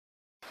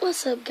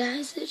What's up,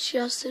 guys? It's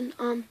Justin.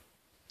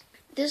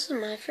 This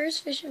is my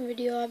first fishing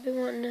video. I've been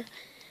wanting to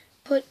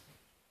put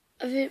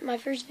my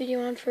first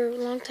video on for a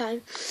long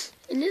time.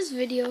 And this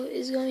video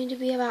is going to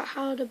be about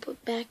how to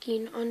put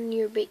backing on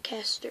your bait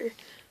caster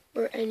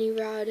or any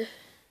rod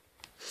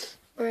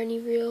or any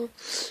reel.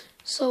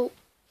 So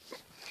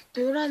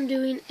what I'm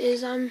doing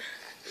is I'm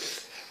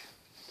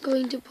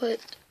going to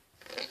put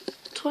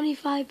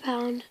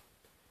 25-pound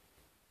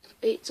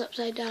baits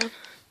upside down.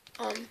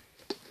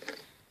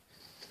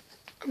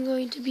 I'm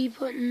going to be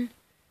putting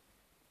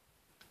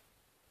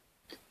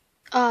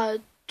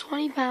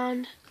 20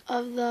 pound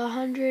of the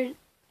 100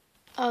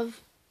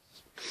 of,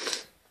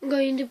 I'm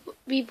going to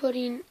be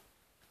putting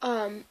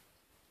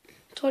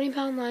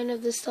 20-pound line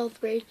of the stealth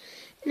braid,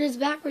 and it's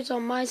backwards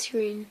on my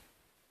screen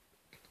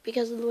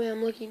because of the way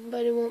I'm looking,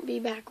 but it won't be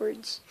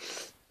backwards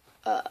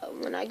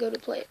when I go to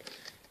play it.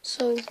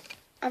 So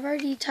I've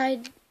already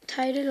tied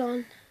it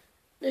on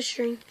the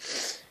string.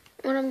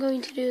 What I'm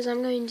going to do is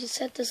I'm going to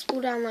set the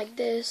spool down like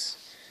this.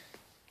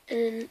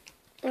 And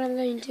what I'm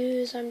going to do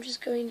is I'm just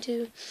going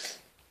to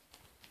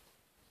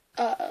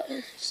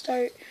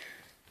start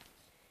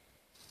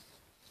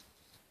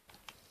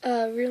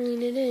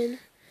reeling it in.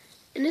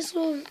 And this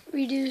will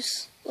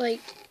reduce,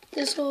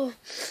 this will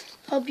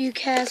help you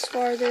cast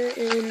farther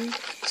and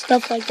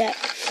stuff like that.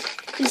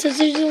 And since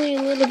there's only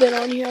a little bit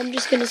on here, I'm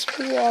just going to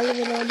spool all of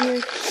it on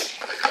here.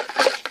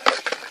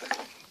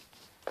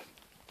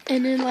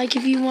 And then,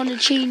 if you want to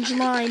change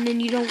line, then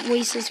you don't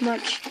waste as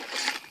much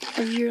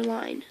of your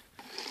line.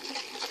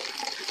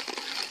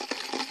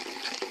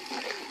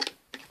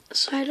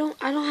 So I don't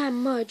have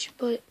much,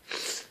 but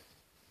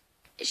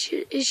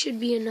it should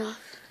be enough.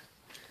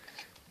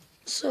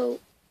 So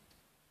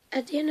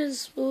at the end of the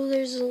spool,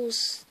 there's a little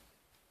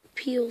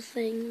peel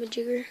thing,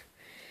 majigger.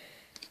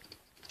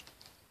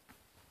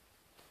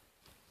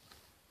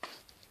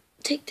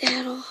 Take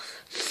that off.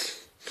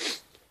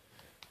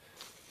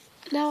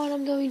 Now what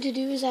I'm going to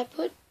do is I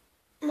put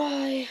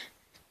my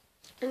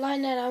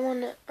line that I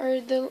want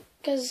to,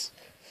 because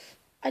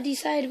I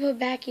decided to put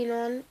backing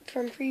on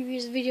from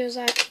previous videos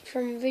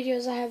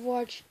I have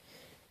watched.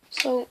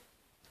 So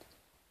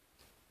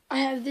I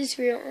have this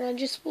reel, and I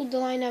just pulled the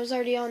line that was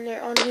already on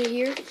there onto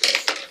here.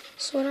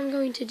 So what I'm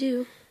going to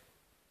do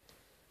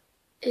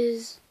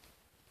is,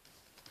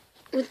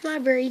 with my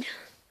braid,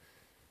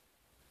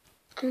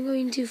 I'm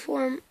going to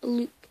form a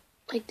loop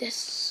like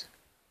this.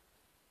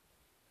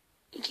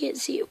 You can't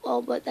see it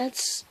well, but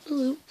that's the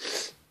loop.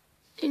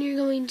 And you're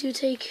going to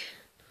take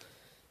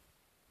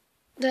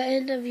the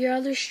end of your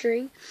other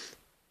string,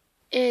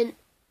 and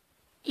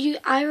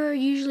I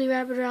usually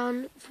wrap it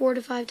around 4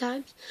 to 5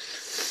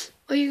 times.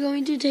 Or you're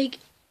going to take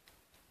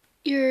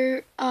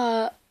your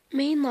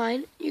main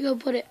line, you go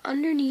put it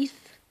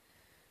underneath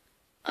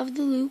of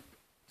the loop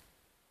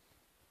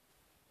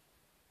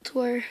to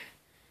where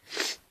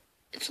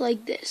it's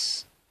like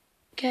this.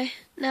 Okay,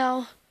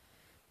 now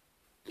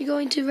you're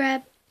going to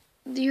wrap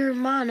your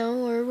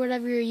mono or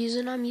whatever you're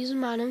using. I'm using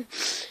mono.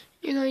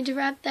 You're going to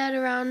wrap that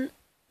around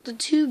the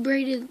two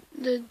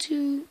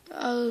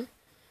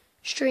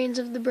strands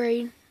of the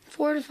braid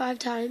 4 to 5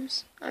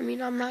 times. I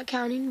mean, I'm not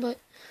counting, but.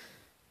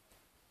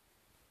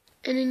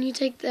 And then you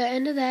take the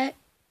end of that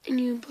and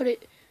you put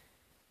it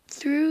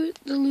through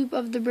the loop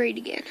of the braid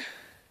again.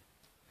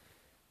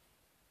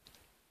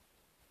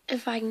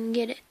 If I can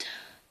get it.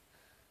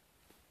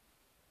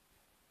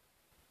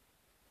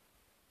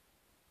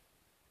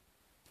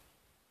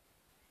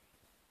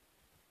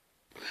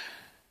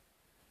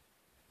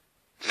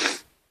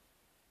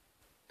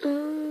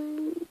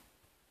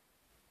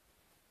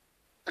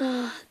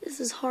 This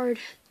is hard.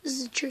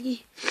 This is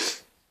tricky.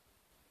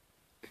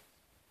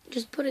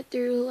 Just put it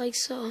through like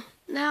so.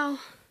 Now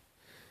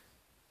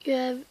you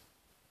have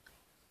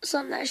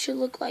something that should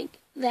look like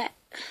that.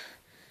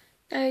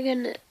 Now you're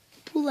going to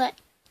pull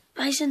that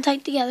nice and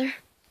tight together.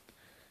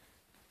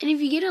 And if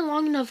you get a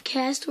long enough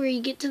cast where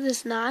you get to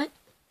this knot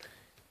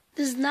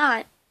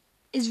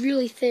is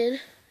really thin.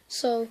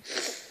 So,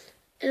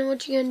 and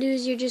what you're going to do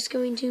is you're just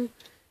going to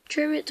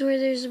trim it to where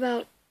there's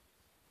about,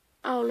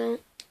 I don't know,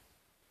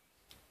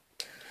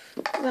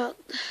 about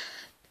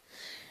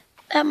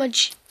that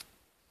much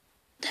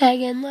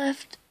tag end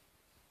left.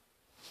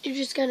 You're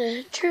just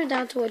gonna trim it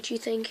down to what you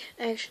think,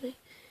 actually,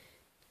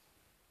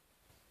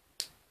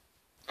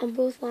 on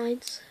both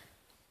lines,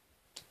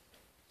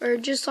 or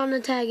just on the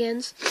tag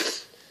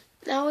ends.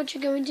 Now what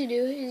you're going to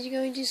do is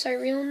you're going to start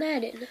reeling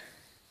that in.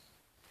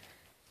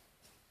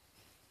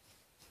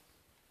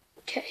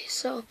 Okay,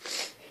 so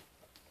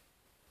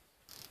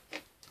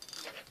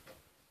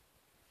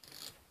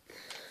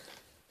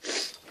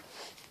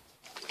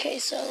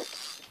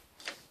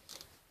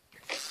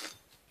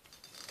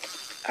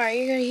alright,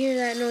 you're gonna hear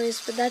that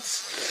noise, but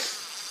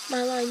that's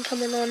my line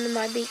coming onto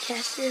my bait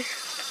caster.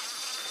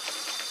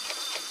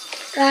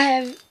 I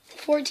have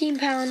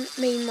 14-pound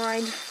main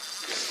line.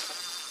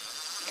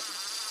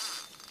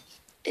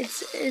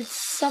 It's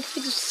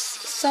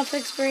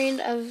suffix brand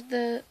of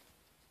the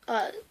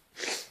I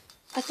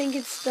think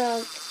it's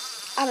the,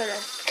 I don't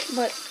know,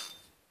 but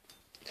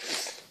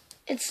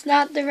It's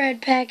not the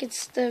red pack,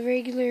 it's the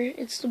regular,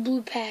 it's the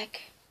blue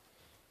pack.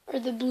 Or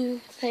the blue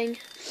thing.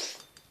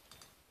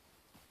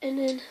 And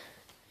then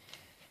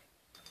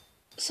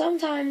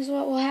sometimes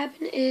what will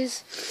happen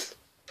is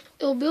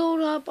it'll build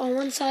up on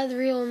one side of the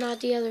reel and not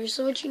the other.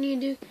 So what you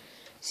need to do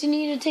is you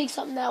need to take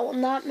something that will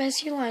not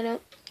mess your line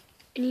up,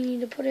 and you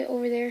need to put it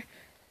over there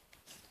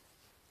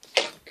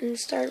and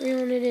start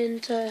reeling it in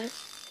to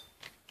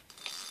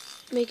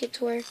make it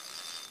to where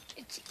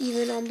it's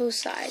even on both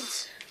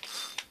sides.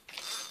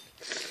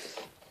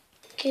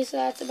 Okay, so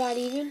that's about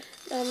even.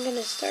 Now I'm going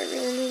to start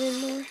reeling it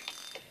in more.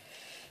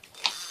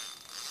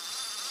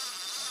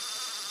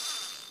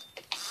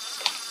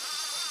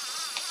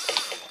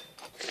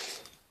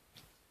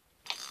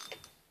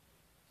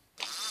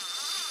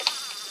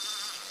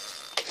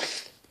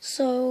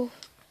 So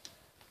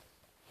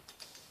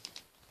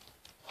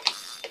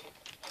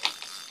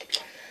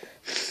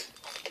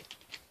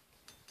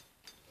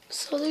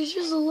there's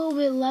just a little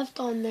bit left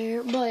on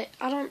there, but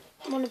I don't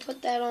want to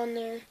put that on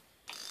there.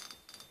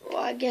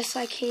 Well, I guess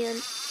I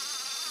can.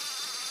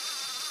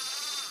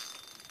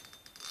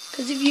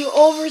 Because if you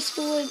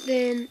overspool it,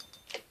 then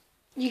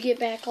you get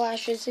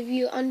backlashes. If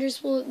you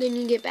underspool it, then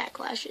you get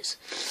backlashes.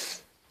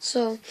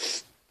 So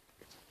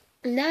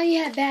now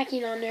you have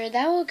backing on there.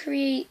 That will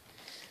create,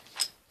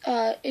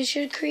 it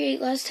should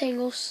create less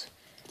tangles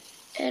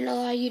and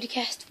allow you to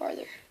cast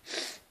farther.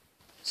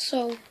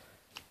 So,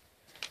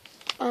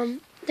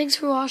 thanks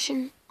for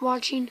watching.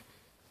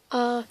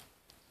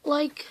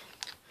 Like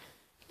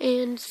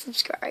and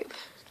subscribe.